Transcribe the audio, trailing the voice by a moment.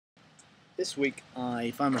This week I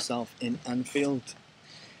found myself in Enfield,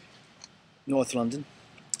 North London,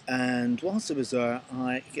 and whilst I was there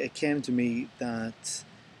it came to me that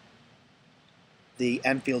the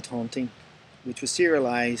Enfield Haunting, which was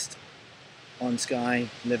serialised on Sky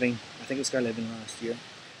Living, I think it was Sky Living last year,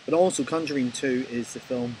 but also Conjuring 2 is the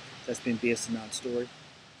film that's been based on that story.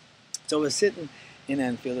 So I was sitting in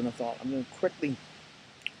Enfield and I thought I'm going to quickly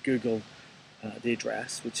Google the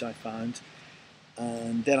address, which I found,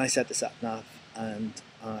 and then I set the sat nav and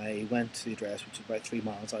I went to the address, which was about 3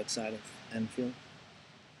 miles outside of Enfield.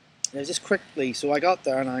 And just quickly, so I got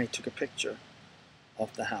there and I took a picture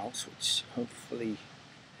of the house, which hopefully,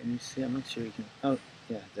 can you see? I'm not sure you can. Oh,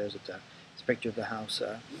 yeah, there's it there. It's a picture of the house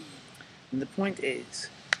there. And the point is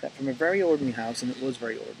that from a very ordinary house, and it was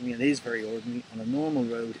very ordinary, and it is very ordinary, on a normal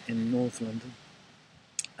road in North London,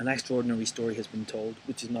 an extraordinary story has been told,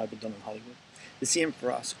 which has now been done in Hollywood. The same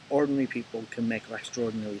for us. Ordinary people can make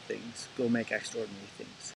extraordinary things, go make extraordinary things.